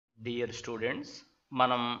Dear students,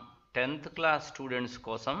 మనం 10th class students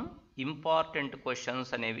కోసం important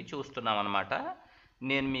questions అనేవి చూస్తున్నాం అన్నమాట.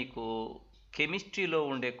 నేను మీకు కెమిస్ట్రీలో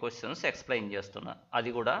ఉండే క్వశ్చన్స్ ఎక్స్ప్లెయిన్ చేస్తున్నా,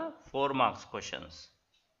 అది కూడా 4 మార్క్స్ క్వశ్చన్స్.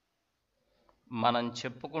 మనం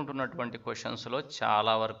చెప్పుకుంటున్నటువంటి క్వశ్చన్స్లో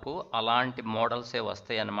చాలా వరకు అలాంటి మోడల్సే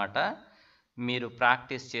వస్తాయి అన్నమాట. మీరు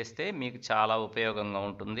ప్రాక్టీస్ చేస్తే మీకు చాలా ఉపయోగంగా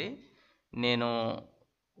ఉంటుంది. నేను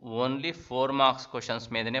ఓన్లీ 4 మార్క్స్ క్వశ్చన్స్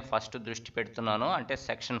మీదనే ఫస్ట్ దృష్టి పెడుతున్నాను, అంటే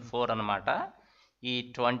సెక్షన్ 4 అనమాట. ఈ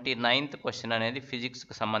 29th క్వశ్చన్ అనేది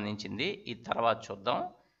ఫిజిక్స్కి సంబంధించింది, ఇది తర్వాత చూద్దాం.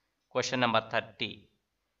 Question number 30,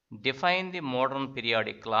 define the modern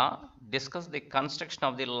periodic law, discuss the construction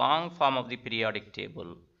of the long form of the periodic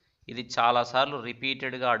table. ఇది చాలాసార్లు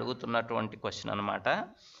రిపీటెడ్గా అడుగుతున్నటువంటి క్వశ్చన్ అనమాట.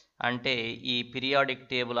 అంటే ఈ పీరియాడిక్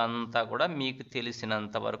టేబుల్ అంతా కూడా మీకు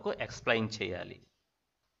తెలిసినంత వరకు ఎక్స్ప్లెయిన్ చేయాలి.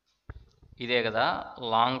 ఇదే కదా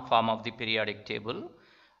long form of the periodic table.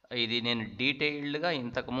 ఇది నేను డీటెయిల్డ్గా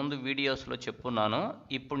ఇంతకుముందు వీడియోస్లో చెప్పున్నాను.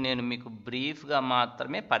 ఇప్పుడు నేను మీకు బ్రీఫ్గా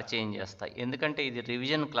మాత్రమే పరిచయం చేస్తాను, ఎందుకంటే ఇది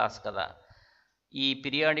రివిజన్ క్లాస్ కదా. ఈ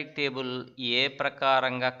పీరియాడిక్ టేబుల్ ఏ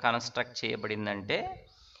ప్రకారంగా కన్స్ట్రక్ట్ చేయబడిందంటే,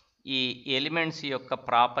 ఈ ఎలిమెంట్స్ యొక్క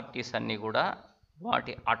ప్రాపర్టీస్ అన్నీ కూడా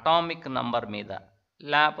వాటి అటామిక్ నంబర్ మీద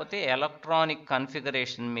లేకపోతే ఎలక్ట్రానిక్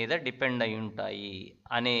కన్ఫిగరేషన్ మీద డిపెండ్ అయి ఉంటాయి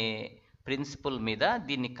అనే ప్రిన్సిపల్ మీద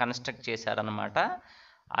దీన్ని కన్స్ట్రక్ట్ చేశారనమాట.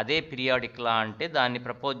 అదే పీరియాడిక్ లా అంటే దాన్ని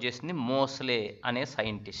ప్రపోజ్ చేసింది మోస్లే అనే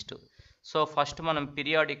సైంటిస్టు. సో ఫస్ట్ మనం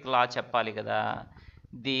పీరియాడిక్ లా చెప్పాలి కదా.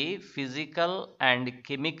 The physical and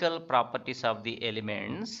chemical properties of the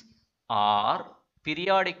elements are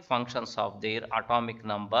periodic functions of their atomic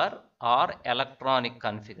number are electronic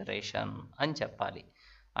configuration అని చెప్పాలి.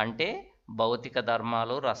 అంటే భౌతిక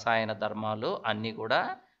ధర్మాలు, రసాయన ధర్మాలు అన్నీ కూడా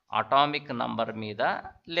అటామిక్ నంబర్ మీద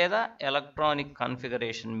లేదా ఎలక్ట్రానిక్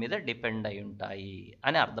కన్ఫిగరేషన్ మీద డిపెండ్ అయి ఉంటాయి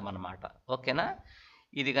అని అర్థం అన్నమాట. ఓకేనా.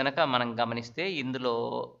 ఇది కనుక మనం గమనిస్తే ఇందులో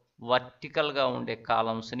వర్టికల్గా ఉండే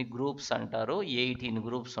కాలమ్స్ని గ్రూప్స్ అంటారు. 18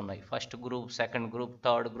 గ్రూప్స్ ఉన్నాయి. First group, second group,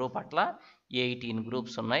 third group, అట్లా 18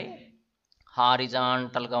 గ్రూప్స్ ఉన్నాయి.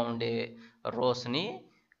 హారిజాంటల్గా ఉండే రోస్ని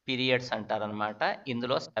పీరియడ్స్ అంటారనమాట.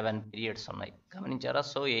 ఇందులో 7 పీరియడ్స్ ఉన్నాయి, గమనించారా.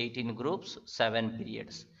 So 18 groups, 7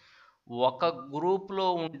 periods. ఒక గ్రూప్లో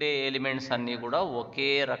ఉండే ఎలిమెంట్స్ అన్నీ కూడా ఒకే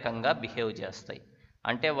రకంగా బిహేవ్ చేస్తాయి.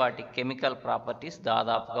 అంటే వాటి కెమికల్ ప్రాపర్టీస్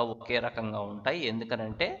దాదాపుగా ఒకే రకంగా ఉంటాయి.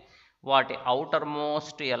 ఎందుకనంటే వాటి అవుటర్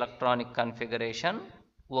మోస్ట్ ఎలక్ట్రానిక్ కన్ఫిగరేషన్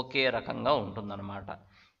ఒకే రకంగా ఉంటుందన్నమాట.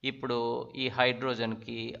 ఇప్పుడు ఈ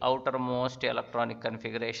హైడ్రోజన్కి outer most electronic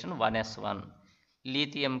configuration 1s1,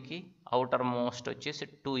 లీథియంకి outer most వచ్చేసి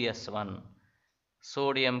 2s1,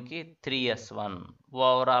 సోడియంకి 3s1,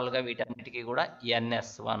 ఓవరాల్గా వీటన్నిటికీ కూడా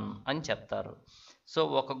ns1 అని చెప్తారు. సో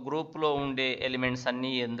ఒక గ్రూప్లో ఉండే ఎలిమెంట్స్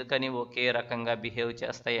అన్నీ ఎందుకని ఒకే రకంగా బిహేవ్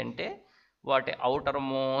చేస్తాయంటే వాటి అవుటర్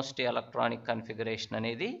మోస్ట్ ఎలక్ట్రానిక్ కన్ఫిగరేషన్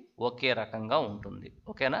అనేది ఒకే రకంగా ఉంటుంది.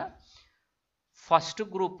 ఓకేనా. ఫస్ట్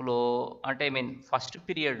గ్రూప్లో అంటే ఫస్ట్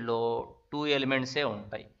పీరియడ్లో 2 ఎలిమెంట్సే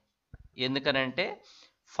ఉంటాయి. ఎందుకనంటే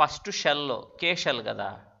ఫస్ట్ షెల్లో, కే షెల్ కదా,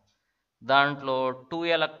 దాంట్లో 2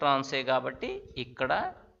 ఎలక్ట్రాన్సే కాబట్టి ఇక్కడ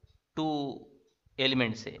 2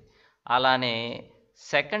 ఎలిమెంట్సే. అలానే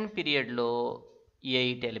సెకండ్ పీరియడ్లో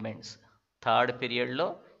 8 ఎలిమెంట్స్, థర్డ్ పీరియడ్లో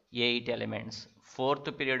 8 ఎలిమెంట్స్, ఫోర్త్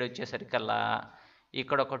పీరియడ్ వచ్చేసరికల్లా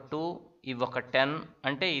ఇక్కడ ఒక 2, ఇవి ఒక 10,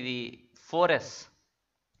 అంటే ఇది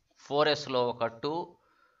 4sలో ఒక 2,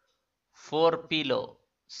 4pలో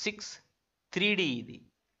 6, 3d ఇది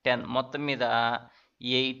 10, మొత్తం మీద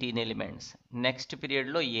 18 ఎలిమెంట్స్. నెక్స్ట్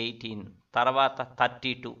పీరియడ్లో 18, తర్వాత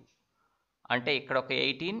 32, అంటే ఇక్కడ ఒక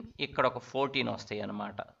 18, ఇక్కడ ఒక 14 వస్తాయి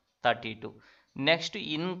అన్నమాట, 32. నెక్స్ట్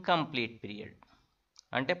ఇన్కంప్లీట్ పీరియడ్,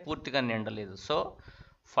 అంటే పూర్తిగా నిండలేదు. సో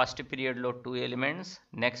ఫస్ట్ పీరియడ్లో 2 elements,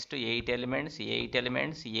 next 8 elements, 8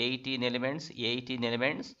 elements, 18 elements, 18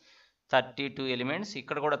 elements, 32 elements.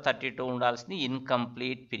 ఇక్కడ కూడా 32 ఉండాల్సింది,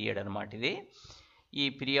 ఇన్కంప్లీట్ పీరియడ్ అనమాట ఇది. ఈ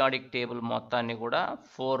పీరియాడిక్ టేబుల్ మొత్తాన్ని కూడా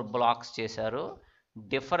 4 బ్లాక్స్ చేశారు.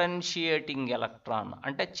 డిఫరెన్షియేటింగ్ ఎలక్ట్రాన్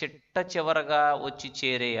అంటే చిట్ట చివరగా వచ్చి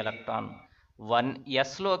చేరే ఎలక్ట్రాన్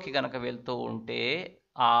 1sలోకి కనుక వెళ్తూ ఉంటే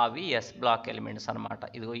అవి ఎస్ బ్లాక్ ఎలిమెంట్స్ అనమాట.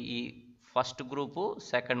 ఇదిగో ఈ first group,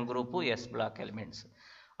 second group yes block elements.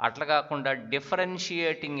 అట్లా కాకుండా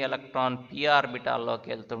డిఫరెన్షియేటింగ్ ఎలక్ట్రాన్ పి ఆర్బిటాల్లోకి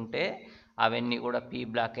వెళ్తుంటే అవన్నీ కూడా పి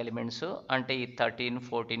బ్లాక్ ఎలిమెంట్స్. అంటే ఈ 13,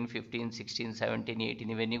 14, 15, 16, 17,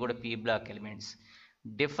 18 ఇవన్నీ కూడా P block elements.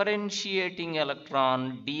 Differentiating electron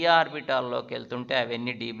D ఆర్బిటాల్లోకి వెళ్తుంటే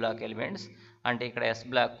అవన్నీ డి బ్లాక్ ఎలిమెంట్స్. అంటే ఇక్కడ ఎస్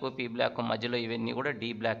బ్లాక్, పి బ్లాక్ మధ్యలో ఇవన్నీ కూడా డి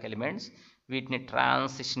బ్లాక్ ఎలిమెంట్స్. వీటిని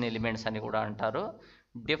ట్రాన్సిషన్ ఎలిమెంట్స్ అని కూడా అంటారు.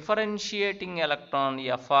 డిఫరెన్షియేటింగ్ ఎలక్ట్రాన్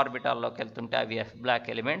ఎఫ్ ఆర్బిటాల్లోకి వెళ్తుంటే అవి ఎఫ్ బ్లాక్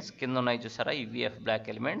ఎలిమెంట్స్. కింద ఉన్నాయి చూసారా, ఇవి ఎఫ్ బ్లాక్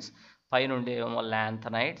ఎలిమెంట్స్. పైన ఉండేవేమో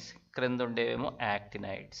ల్యాంథనైడ్స్, క్రింద ఉండేవేమో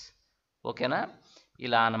యాక్టినైడ్స్. ఓకేనా.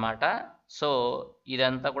 ఇలా అన్నమాట. సో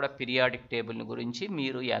ఇదంతా కూడా పీరియాడిక్ టేబుల్ని గురించి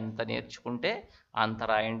మీరు ఎంత నేర్చుకుంటే అంత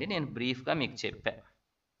రాయండి. నేను బ్రీఫ్గా మీకు చెప్పా.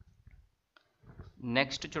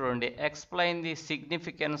 నెక్స్ట్ చూడండి, explain the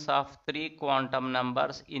significance of 3 quantum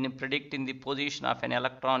numbers in predicting the position of N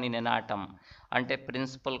electron in N atom. అంటే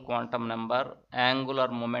principal quantum number,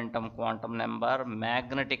 angular momentum quantum number,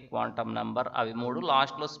 magnetic quantum number, అవి 3.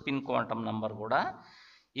 లాస్ట్లో స్పిన్ క్వాంటమ్ నెంబర్ కూడా.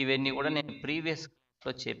 ఇవన్నీ కూడా నేను ప్రీవియస్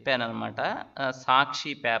క్లాస్లో చెప్పాను అనమాట,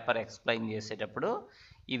 సాక్షి పేపర్ ఎక్స్ప్లెయిన్ చేసేటప్పుడు.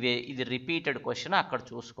 ఇది రిపీటెడ్ క్వశ్చన్, అక్కడ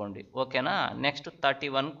చూసుకోండి. ఓకేనా. నెక్స్ట్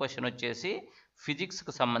 31 క్వశ్చన్ వచ్చేసి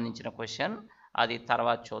ఫిజిక్స్కి సంబంధించిన క్వశ్చన్, అది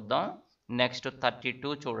తర్వాత చూద్దాం. నెక్స్ట్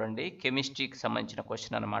 32 చూడండి, కెమిస్ట్రీకి సంబంధించిన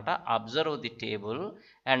క్వశ్చన్ అనమాట. Observe the table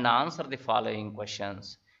and answer the following questions.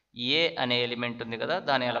 ఏ అనే ఎలిమెంట్ ఉంది కదా,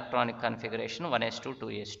 దాని electronic configuration 1s2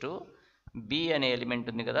 2s2. B అనే ఎలిమెంట్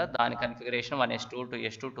ఉంది కదా, దాని configuration 1s2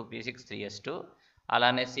 2s2 2p6 3s2.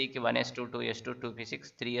 అలానే సికి 1s2 2s2 2p6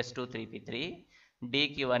 3s2 3p3.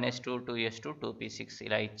 డికి 1s2 2s2 2p6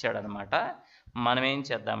 ఇలా ఇచ్చాడనమాట. మనం ఏం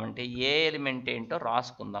చేద్దామంటే ఏ ఎలిమెంట్ ఏంటో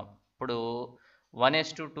రాసుకుందాం. ఇప్పుడు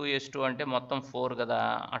 1s2 2s2 అంటే మొత్తం 4 కదా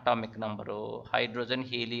atomic number. Hydrogen,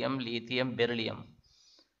 helium, lithium, beryllium.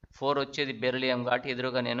 4 వచ్చేది బెరిలియం కాబట్టి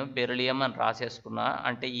ఎదురుగా నేను బెరిలియం అని రాసేసుకున్నా.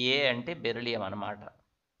 అంటే ఏ అంటే బెరిలియం అనమాట.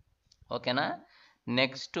 ఓకేనా.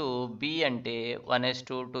 నెక్స్ట్ బి అంటే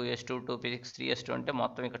 1s2 2s2 2p6 3s2 అంటే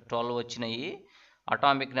మొత్తం ఇక్కడ 12 వచ్చినాయి.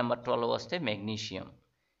 అటామిక్ నెంబర్ 12 వస్తే మెగ్నీషియం.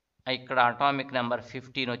 ఇక్కడ అటామిక్ నెంబర్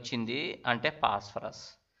 15 వచ్చింది అంటే ఫాస్ఫరస్.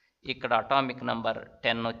 ఇక్కడ అటామిక్ నెంబర్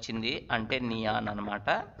 10 వచ్చింది అంటే నియాన్ అనమాట.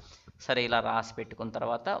 సరే, ఇలా రాసి పెట్టుకున్న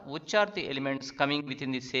తర్వాత which are the elements coming with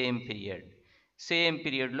in the same period. Same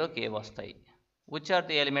పీరియడ్లోకి ఏమొస్తాయి. Which are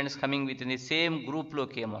the elements coming with in the same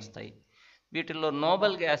గ్రూప్లోకి ఏమొస్తాయి. వీటిల్లో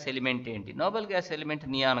నోబెల్ గ్యాస్ ఎలిమెంట్ ఏంటి. నోబెల్ గ్యాస్ ఎలిమెంట్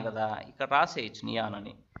నియాన్ కదా, ఇక్కడ రాసేయచ్చు నియాన్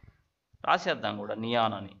అని. రాసేద్దాం కూడా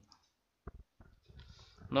నియాన్ అని.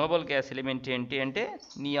 నోబెల్ గ్యాస్ ఎలిమెంట్ ఏంటి అంటే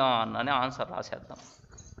నియాన్ అని ఆన్సర్ రాసేద్దాం.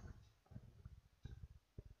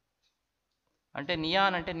 అంటే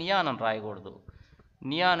నియాన్ అంటే నియాన్ అని రాయకూడదు.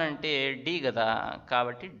 నియాన్ అంటే డి కదా,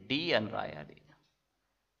 కాబట్టి డి అని రాయాలి.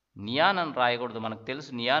 నియాన్ అని రాయకూడదు, మనకు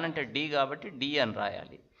తెలుసు నియాన్ అంటే డి కాబట్టి డి అని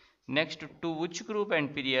రాయాలి. Next to which group and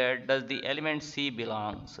period does the element C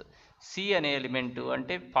belongs. C అనే ఎలిమెంట్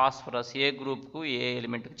అంటే ఫాస్ఫరస్ ఏ గ్రూప్కు ఏ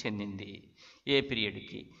ఎలిమెంట్కు చెందింది, ఏ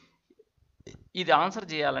పీరియడ్కి. ఇది ఆన్సర్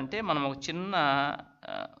చేయాలంటే మనం ఒక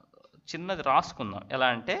చిన్నది రాసుకుందాం. ఎలా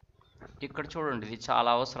అంటే ఇక్కడ చూడండి, ఇది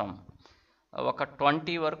చాలా అవసరం. ఒక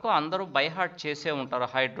 20 వరకు అందరూ బైహార్ట్ చేసే ఉంటారు.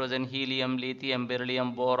 Hydrogen, helium, lithium, beryllium,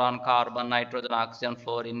 boron, carbon, nitrogen, oxygen,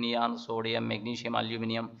 fluorine, neon, sodium, magnesium,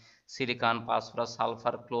 aluminium, silicon, phosphorus,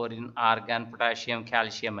 sulphur, chlorine, organ, potassium,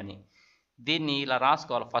 calcium అని. దీన్ని ఇలా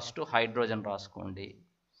రాసుకోవాలి. ఫస్ట్ హైడ్రోజన్ రాసుకోండి.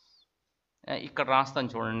 ఇక్కడ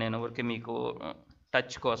రాస్తాను చూడండి, నేను ఊరికి మీకు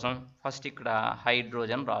టచ్ కోసం. ఫస్ట్ ఇక్కడ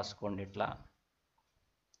హైడ్రోజన్ రాసుకోండి ఇట్లా.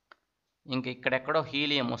 ఇంక ఇక్కడెక్కడో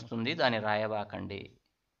హీలియం వస్తుంది, దాన్ని రాయబాకండి.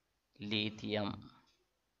 Lithium,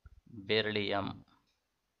 beryllium,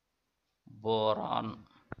 boron,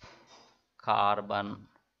 carbon,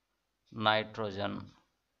 nitrogen,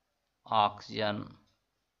 oxygen,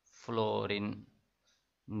 fluorine,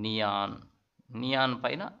 neon. Neon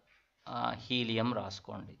పైన హీలియం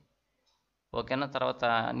రాసుకోండి. ఓకేనా. తర్వాత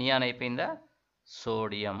నియాన్ అయిపోయిందా,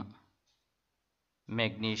 sodium,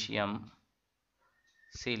 magnesium,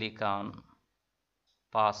 silicon,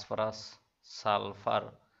 phosphorus, sulphur,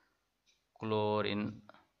 chlorine,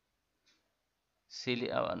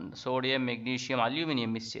 sodium, magnesium,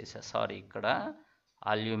 aluminium miss చేశా, సారీ. ఇక్కడ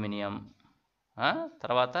అల్యూమినియం,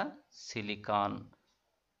 తర్వాత silicon,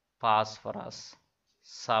 phosphorus,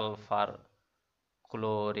 sulphur,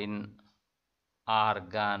 chlorine,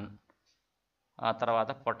 organ, ఆ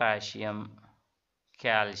తర్వాత పొటాషియం,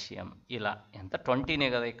 కాల్షియం. ఇలా ఎంత 20నే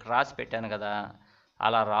కదా ఇక్కడ రాసి పెట్టాను కదా,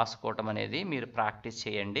 అలా రాసుకోవటం అనేది మీరు ప్రాక్టీస్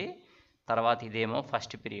చేయండి. తర్వాత ఇదేమో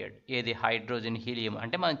ఫస్ట్ పీరియడ్, ఏది హైడ్రోజన్, హీలియం.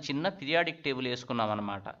 అంటే మనం చిన్న పీరియాడిక్ టేబుల్ వేసుకున్నాం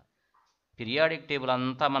అన్నమాట. పీరియాడిక్ టేబుల్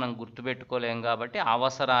అంతా మనం గుర్తుపెట్టుకోలేం కాబట్టి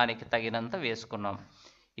అవసరానికి తగినంత వేసుకున్నాం.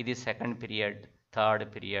 ఇది second period, third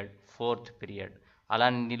period, fourth period. అలా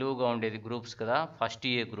నిలువుగా ఉండేది గ్రూప్స్ కదా. ఫస్ట్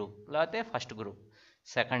ఏ గ్రూప్ లేకపోతే ఫస్ట్ గ్రూప్,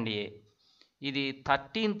 సెకండ్ ఏ. ఇది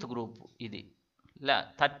 13th గ్రూప్. ఇది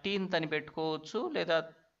 13th అని పెట్టుకోవచ్చు, లేదా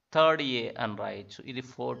థర్డ్ ఏ అని రాయొచ్చు. ఇది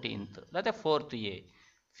 14th లేకపోతే 4th ఏ,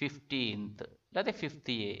 15th లేకపోతే 5th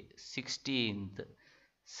ఏ, 16th,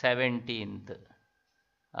 17th,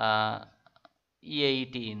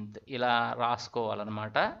 18th ఇలా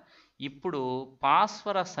రాసుకోవాలన్నమాట. ఇప్పుడు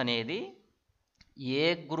ఫాస్ఫరస్ అనేది ఏ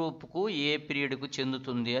గ్రూప్కు ఏ పీరియడ్కు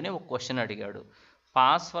చెందుతుంది అని ఒక క్వశ్చన్ అడిగాడు.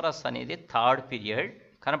 ఫాస్ఫరస్ అనేది థర్డ్ పీరియడ్,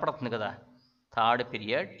 కనపడుతుంది కదా, థర్డ్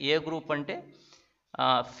పీరియడ్. ఏ గ్రూప్ అంటే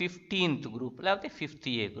 15th గ్రూప్ లేకపోతే 5th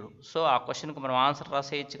ఏ గ్రూప్. సో ఆ క్వశ్చన్కి మనం ఆన్సర్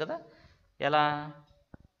రాసేయచ్చు కదా. ఎలా?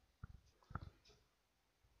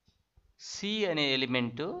 సి అనే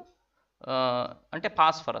ఎలిమెంటు అంటే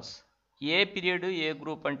phosphorus a period A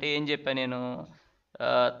group అంటే ఏం చెప్పాను నేను?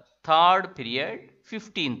 3rd period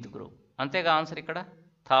 15th group. అంతేగా ఆన్సర్ ఇక్కడ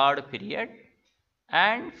 3rd period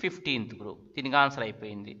and 15th group. దీనికి ఆన్సర్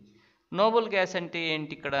అయిపోయింది. నోబుల్ గ్యాస్ అంటే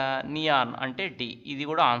ఏంటి ఇక్కడ? నియాన్ అంటే డి. ఇది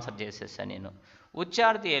కూడా ఆన్సర్ చేసేసాను నేను. Which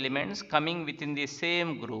are the elements coming with in the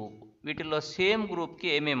same group? వీటిల్లో సేమ్ గ్రూప్కి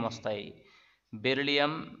ఏమేమి వస్తాయి?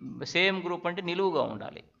 బెరిలియం. సేమ్ గ్రూప్ అంటే నిలువుగా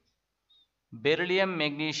ఉండాలి. బెరిలియం,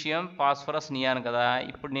 మెగ్నీషియం, ఫాస్ఫరస్, నియాన్ కదా.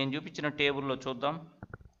 ఇప్పుడు నేను చూపించిన టేబుల్లో చూద్దాం.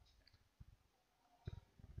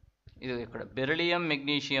 ఇది ఇక్కడ బెరిలియం,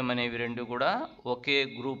 మెగ్నీషియం అనేవి రెండు కూడా ఒకే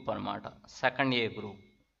గ్రూప్ అనమాట, 2nd ఏ గ్రూప్.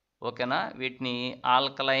 ఓకేనా? వీటిని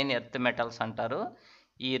ఆల్కలైన్ ఎర్త్ మెటల్స్ అంటారు.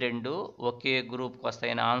 ఈ రెండు ఒకే గ్రూప్కి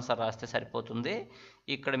వస్తాయని ఆన్సర్ రాస్తే సరిపోతుంది.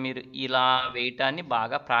 ఇక్కడ మీరు ఇలా వేయటాన్ని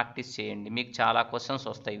బాగా ప్రాక్టీస్ చేయండి, మీకు చాలా క్వశ్చన్స్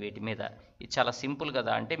వస్తాయి వీటి మీద. ఇది చాలా సింపుల్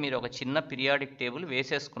కదా. అంటే మీరు ఒక చిన్న పీరియాడిక్ టేబుల్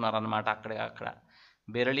వేసేసుకున్నారనమాట. అక్కడ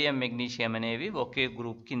బెరిలియం, మెగ్నీషియం అనేవి ఒకే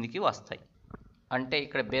గ్రూప్ కిందికి వస్తాయి. అంటే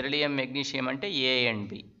ఇక్కడ బెరిలియం, మెగ్నీషియం అంటే ఏ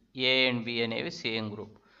అండ్ బి అనేవి same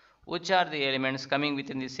group. Which are the elements coming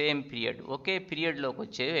with in the same period? ఒకే పీరియడ్లోకి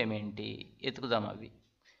వచ్చేవి ఏమేంటి? ఎతుకుదాం అవి.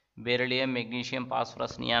 బెరిలియం, మెగ్నీషియం,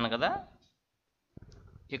 ఫాస్ఫరస్, నియాన్ కదా.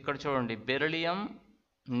 ఇక్కడ చూడండి, బెరిలియం,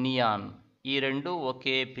 నియాన్ ఈ రెండు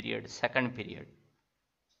ఒకే period, 2nd period.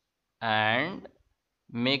 And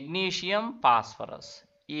magnesium, phosphorus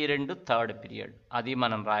ఈ రెండు 3rd పీరియడ్. అది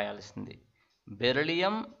మనం రాయాల్సింది.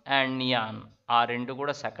 బెరిలియం అండ్ నియాన్ ఆ రెండు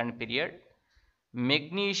కూడా 2nd period.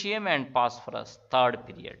 Magnesium and phosphorus 3rd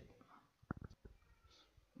period.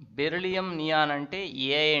 Beryllium, neon అంటే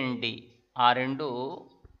ఏ అండ్ డి ఆ రెండు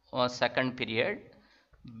 2nd period.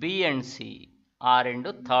 B and C ఆ రెండు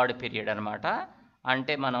 3rd పీరియడ్ అనమాట.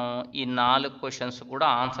 అంటే మనం ఈ 4 క్వశ్చన్స్ కూడా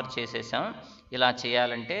ఆన్సర్ చేసేసాం. ఇలా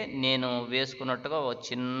చేయాలంటే నేను వేసుకున్నట్టుగా ఒక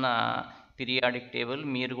చిన్న పీరియాడిక్ టేబుల్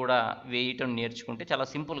మీరు కూడా వేయటం నేర్చుకుంటే చాలా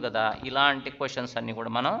సింపుల్ కదా. ఇలాంటి క్వశ్చన్స్ అన్నీ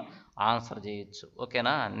కూడా మనం ఆన్సర్ చేయొచ్చు.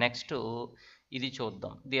 ఓకేనా? నెక్స్ట్ ఇది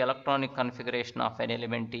చూద్దాం. The electronic configuration of an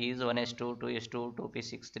element is 1s2 2s2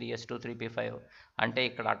 2p6 3s2 3p5. అంటే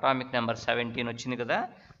ఇక్కడ అటామిక్ నెంబర్ 17 వచ్చింది కదా.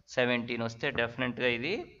 17 వస్తే డెఫినెట్గా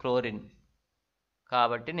ఇది క్లోరిన్,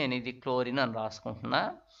 కాబట్టి నేను ఇది క్లోరిన్ అని రాసుకుంటున్నా.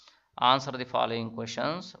 Answer the following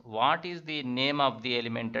questions. What is the name of the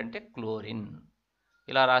element అంటే క్లోరిన్.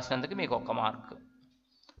 ఇలా రాసినందుకు మీకు 1 mark.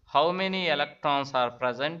 How many electrons are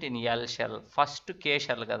present in L shell? First K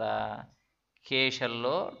shell కదా, కే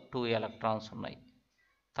షెల్లో 2 ఎలక్ట్రాన్స్ ఉన్నాయి.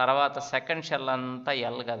 తర్వాత 2nd షెల్ అంతా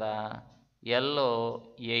ఎల్ కదా, ఎల్లో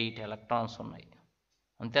 8 ఎలక్ట్రాన్స్ ఉన్నాయి.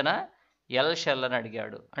 అంతేనా? ఎల్ షెల్ అని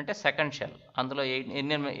అడిగాడు అంటే 2nd షెల్, అందులో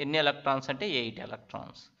ఎన్ని ఎలక్ట్రాన్స్ అంటే 8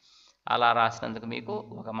 ఎలక్ట్రాన్స్. అలా రాసినందుకు మీకు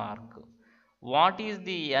 1 mark. What is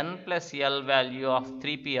the N plus L value of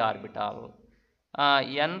 3p orbital?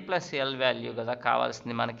 N plus L value కదా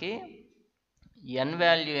కావాల్సింది మనకి. ఎన్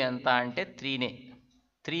వాల్యూ ఎంత అంటే 3నే.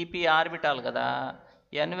 3p ఆర్బిటాల్ కదా,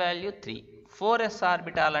 ఎన్ వాల్యూ 3. 4s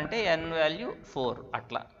ఆర్బిటాల్ అంటే ఎన్ వాల్యూ 4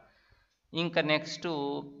 అట్లా. ఇంకా నెక్స్ట్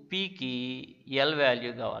పీకి ఎల్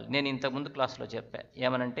వాల్యూ కావాలి. నేను ఇంతకుముందు క్లాస్లో చెప్పా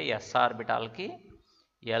ఏమనంటే yes ఆర్బిటాల్కి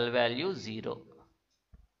L value 0,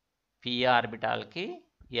 P ఆర్బిటాల్కి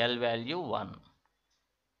L value 1,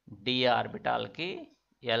 D ఆర్బిటాల్కి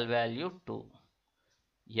L value 2,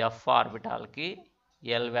 F ఆర్బిటాల్కి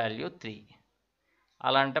L value 3.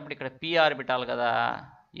 అలాంటప్పుడు ఇక్కడ పి ఆర్బిటాల్ కదా,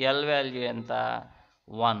 ఎల్ వాల్యూ ఎంత?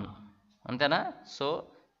 1. అంతేనా? సో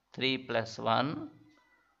 3 + 1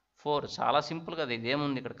 4. చాలా సింపుల్ కదా,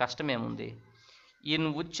 ఇదేముంది ఇక్కడ కష్టమేముంది. In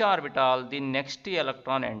which orbital the next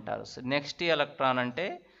electron enters? Next electron అంటే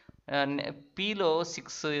పిలో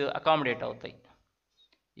 6 అకామిడేట్ అవుతాయి,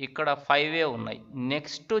 ఇక్కడ 5 ఉన్నాయి.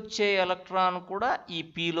 నెక్స్ట్ వచ్చే ఎలక్ట్రాన్ కూడా ఈ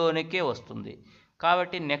పిలోనికే వస్తుంది.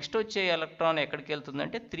 కాబట్టి నెక్స్ట్ వచ్చే ఎలక్ట్రాన్ ఎక్కడికి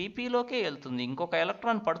వెళ్తుందంటే 3pలోకే వెళ్తుంది. ఇంకొక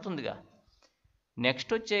ఎలక్ట్రాన్ పడుతుందిగా.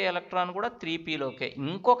 నెక్స్ట్ వచ్చే ఎలక్ట్రాన్ కూడా 3pలోకే.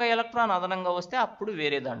 ఇంకొక ఎలక్ట్రాన్ అదనంగా వస్తే అప్పుడు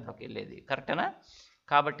వేరే దాంట్లోకి వెళ్ళేది. కరెక్టేనా?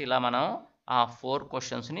 కాబట్టి ఇలా మనం ఆ 4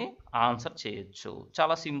 క్వశ్చన్స్ని ఆన్సర్ చేయొచ్చు.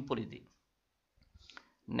 చాలా సింపుల్ ఇది.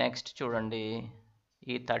 నెక్స్ట్ చూడండి,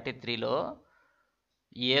 ఈ 33లో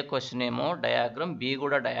ఏ క్వశ్చన్ ఏమో డయాగ్రామ్, బి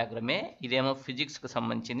కూడా డయాగ్రామే. ఇదేమో ఫిజిక్స్కి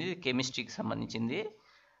సంబంధించింది, ఇది కెమిస్ట్రీకి సంబంధించింది.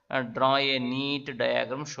 Draw A neat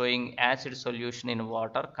diagram sowing acid solution in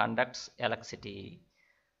water conducts electricity.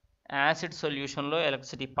 Acid సొల్యూషన్లో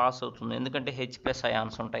electricity pass అవుతుంది, ఎందుకంటే H+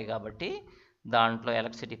 అయాన్స్ ఉంటాయి కాబట్టి దాంట్లో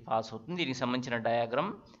ఎలక్ట్రిసిటీ పాస్ అవుతుంది. దీనికి సంబంధించిన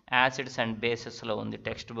డయాగ్రామ్ యాసిడ్స్ అండ్ బేసెస్లో ఉంది,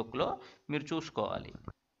 టెక్స్ట్ బుక్లో మీరు చూసుకోవాలి.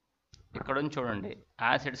 ఇక్కడ చూడండి,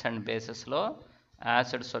 acids and బేసెస్లో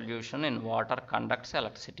acid solution in water conducts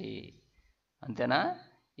electricity. అంతేనా?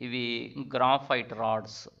 ఇవి గ్రాఫైట్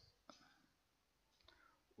రాడ్స్.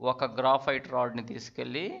 ఒక గ్రాఫైట్ రాడ్ని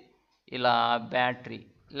తీసుకెళ్ళి ఇలా బ్యాటరీ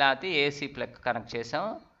లేకపోతే ఏసీ ప్లగ్ కనెక్ట్ చేసాం.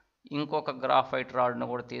 ఇంకొక గ్రాఫైట్ రాడ్ను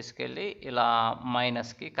కూడా తీసుకెళ్ళి ఇలా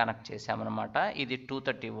మైనస్కి కనెక్ట్ చేసామన్నమాట. ఇది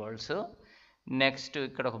 230 వోల్ట్స్. నెక్స్ట్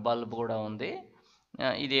ఇక్కడ ఒక బల్బ్ కూడా ఉంది.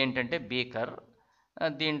 ఇది ఏంటంటే బీకర్.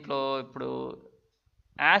 దీంట్లో ఇప్పుడు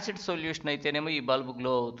యాసిడ్ సొల్యూషన్ అయితేనేమో ఈ బల్బు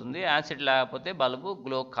గ్లో అవుతుంది, యాసిడ్ లేకపోతే బల్బు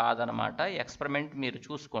గ్లో కాదనమాట. ఎక్స్పెరిమెంట్ మీరు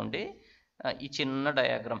చూసుకోండి. ఈ చిన్న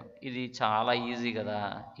డయాగ్రామ్ ఇది చాలా ఈజీ కదా,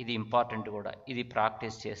 ఇది ఇంపార్టెంట్ కూడా. ఇది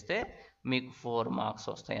ప్రాక్టీస్ చేస్తే మీకు 4 మార్క్స్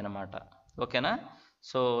వస్తాయి అన్నమాట. ఓకేనా?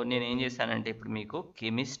 సో నేను ఏం చేశానంటే ఇప్పుడు మీకు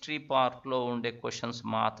కెమిస్ట్రీ పార్ట్లో ఉండే క్వశ్చన్స్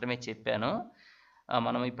మాత్రమే చెప్పాను.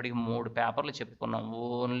 మనం ఇప్పటికి 3 పేపర్లు చెప్పుకున్నాం,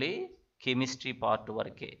 ఓన్లీ కెమిస్ట్రీ పార్ట్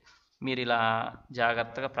వరకే. మీరు ఇలా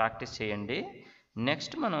జాగ్రత్తగా ప్రాక్టీస్ చేయండి.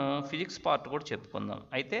 నెక్స్ట్ మనం ఫిజిక్స్ పార్ట్ కూడా చెప్పుకుందాం.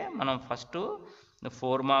 అయితే మనం ఫస్ట్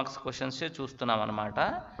 4 మార్క్స్ క్వశ్చన్సే చూస్తున్నాం అనమాట.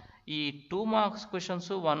 ఈ 2 మార్క్స్ క్వశ్చన్స్,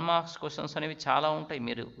 1 మార్క్స్ క్వశ్చన్స్ అనేవి చాలా ఉంటాయి,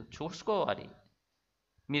 మీరు చూసుకోవాలి,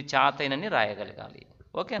 మీరు చేతైనన్ని రాయగలగాలి.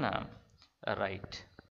 ఓకేనా? రైట్.